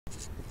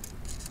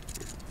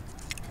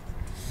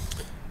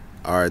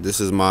Alright, this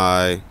is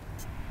my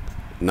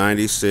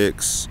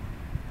 96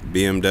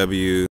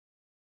 BMW.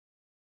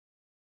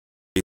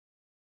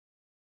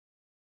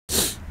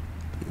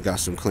 Got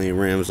some clean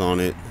rims on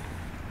it.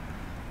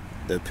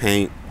 The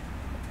paint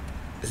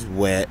is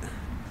wet.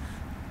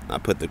 I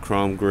put the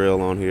chrome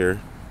grille on here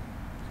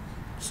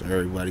so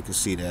everybody can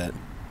see that.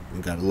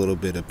 We got a little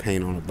bit of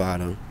paint on the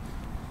bottom.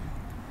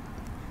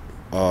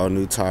 All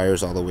new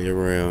tires all the way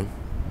around.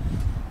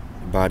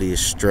 The body is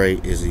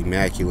straight, is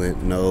immaculate,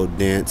 no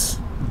dents,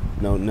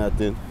 no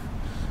nothing.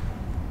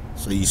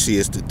 So you see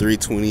it's the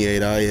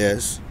 328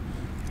 IS.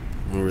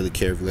 I don't really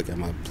care if you look at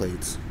my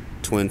plates.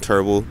 Twin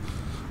turbo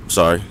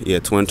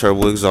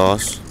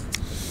exhaust.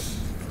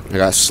 I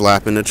got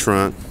slap in the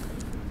trunk,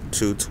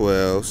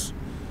 212s,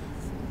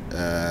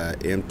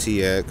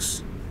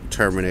 MTX,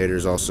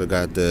 Terminators. Also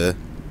got the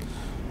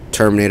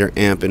Terminator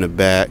amp in the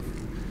back.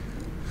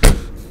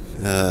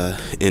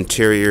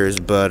 Interior is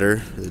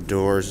butter. The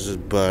doors is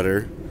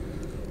butter.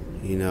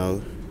 You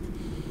know,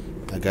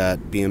 I got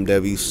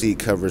BMW seat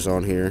covers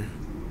on here.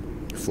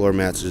 Floor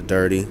mats is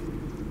dirty.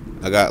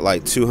 I got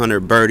like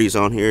 200 birdies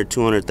on here,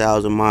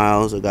 200,000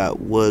 miles. I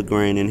got wood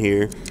grain in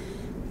here.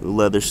 The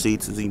leather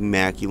seats is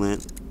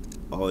immaculate.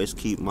 Always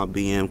keep my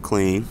BM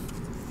clean.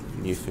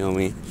 You feel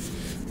me?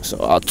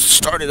 So I'll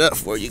start it up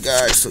for you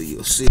guys so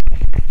you'll see.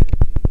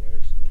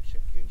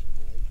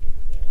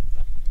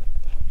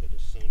 Put a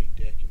Sony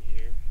deck in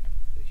here.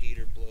 The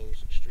heater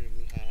blows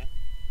extremely hot.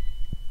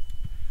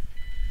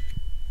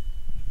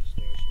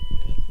 Starts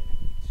right up at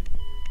like 200,000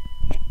 miles.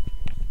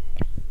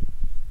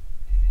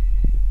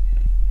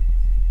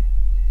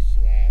 The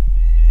slab.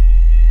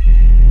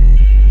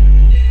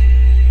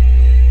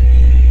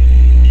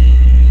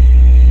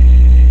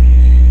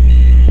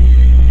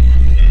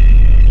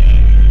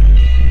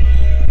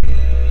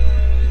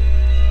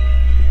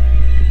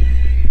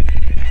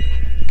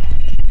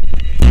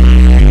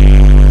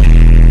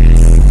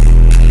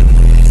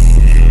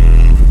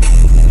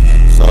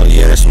 So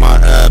yeah, that's my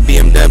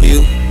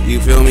BMW. You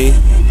feel me?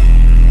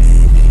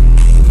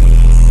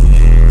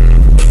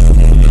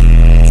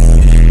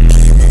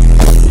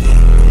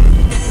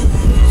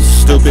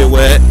 Stupid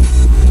wet.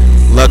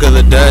 Luck of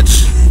the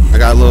Dutch. I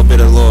got a little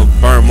bit of little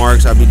burn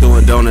marks. I be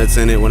doing donuts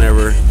in it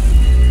whenever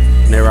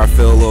I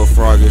feel a little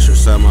froggish or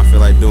something. I feel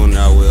like doing it,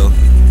 I will.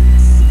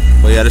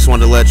 But yeah, I just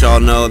wanted to let y'all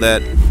know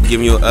that,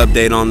 giving you an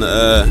update on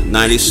the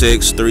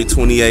 96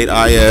 328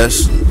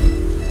 IS.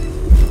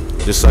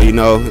 Just so you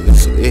know,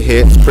 it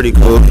hits pretty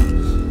cool.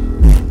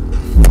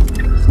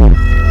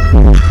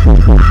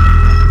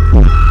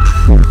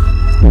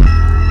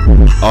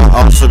 I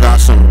also got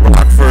some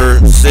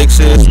Rockford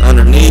 6s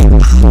underneath.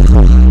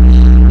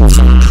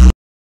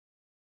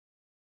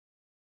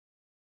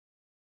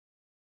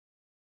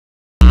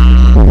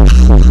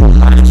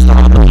 I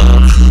installed all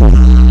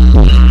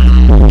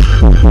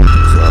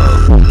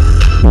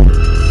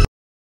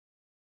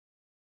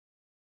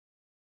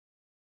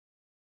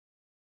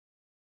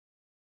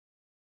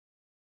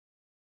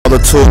the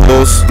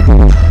tools.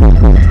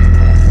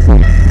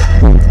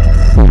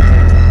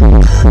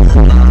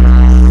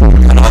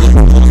 And all the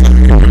tools up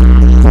here.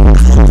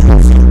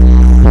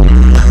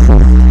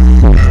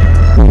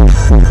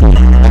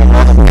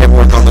 All the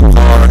paperwork on the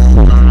car.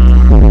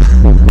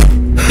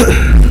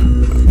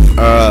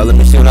 Let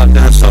me see what I've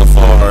done so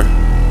far.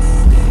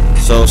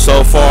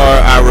 So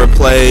far I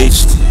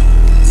replaced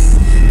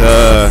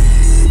the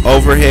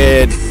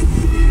overhead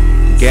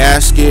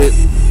gasket.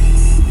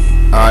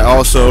 I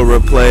also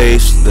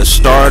replaced the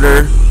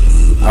starter.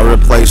 I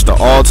replaced the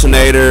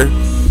alternator.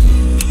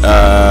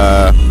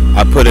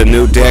 I put a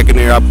new deck in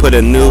there. I put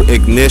a new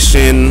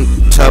ignition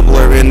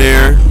tubular in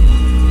there.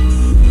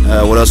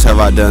 What else have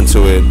I done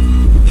to it?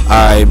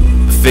 I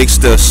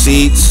fixed the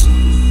seats.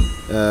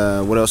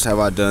 What else have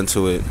I done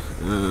to it?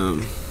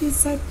 You're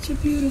such a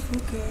beautiful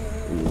girl.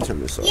 Let me turn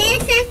this off.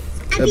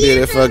 You're A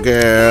beautiful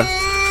girl.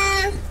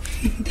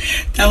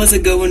 That was a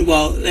good one,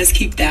 Walt. Let's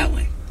keep that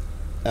one.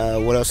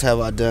 What else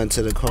have I done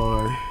to the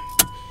car?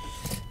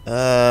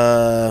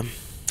 Let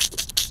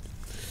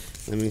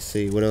me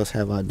see. What else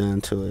have I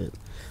done to it?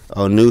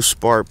 Oh, new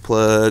spark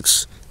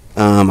plugs.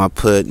 I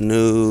put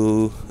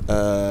new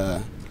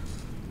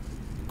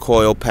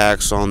coil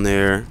packs on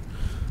there.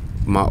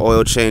 My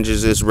oil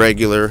changes is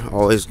regular.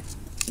 Always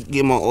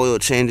get my oil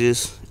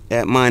changes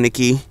at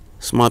Meineke.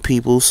 It's my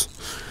people's.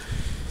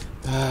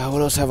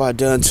 What else have I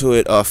done to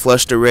it?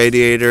 Flushed the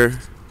radiator.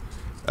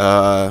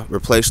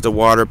 Replaced the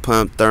water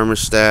pump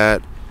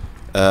thermostat.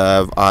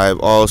 I've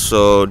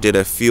also did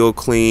a fuel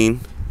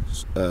clean.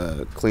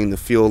 Cleaned the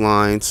fuel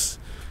lines.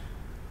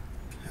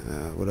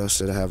 What else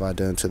have I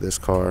done to this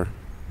car?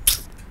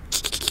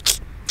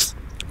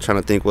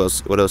 Trying to think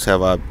what else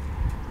have I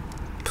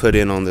put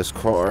in on this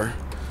car.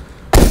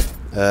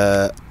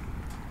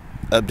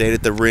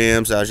 Updated the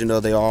rims. As you know,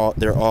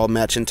 they're all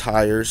matching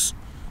tires,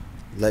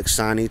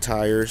 Lexani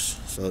tires.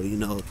 So you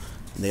know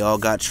they all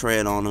got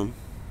tread on them.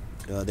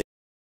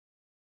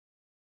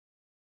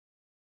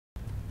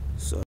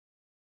 So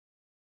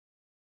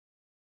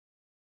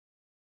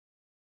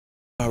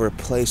I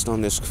replaced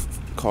on this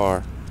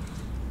car.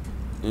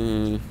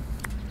 New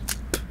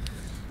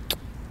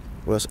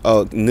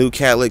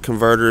catalytic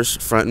converters,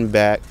 front and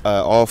back.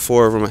 All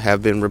 4 of them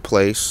have been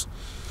replaced.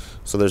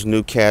 So there's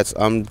new cats.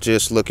 I'm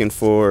just looking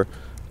for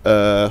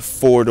a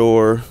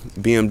 4-door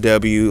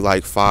BMW,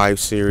 like 5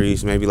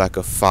 Series, maybe like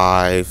a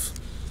 5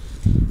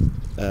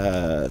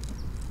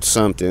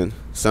 something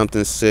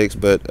 6,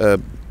 but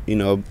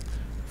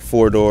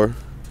 4-door.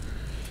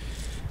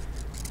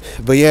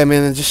 But yeah,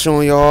 man, I'm just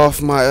showing y'all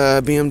off my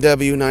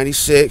BMW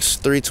 96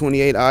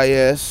 328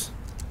 IS.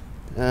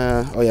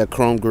 Oh yeah,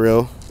 chrome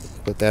grille.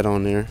 Put that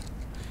on there.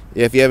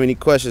 Yeah, if you have any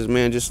questions,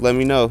 man, just let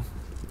me know.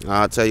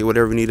 I'll tell you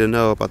whatever you need to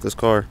know about this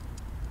car.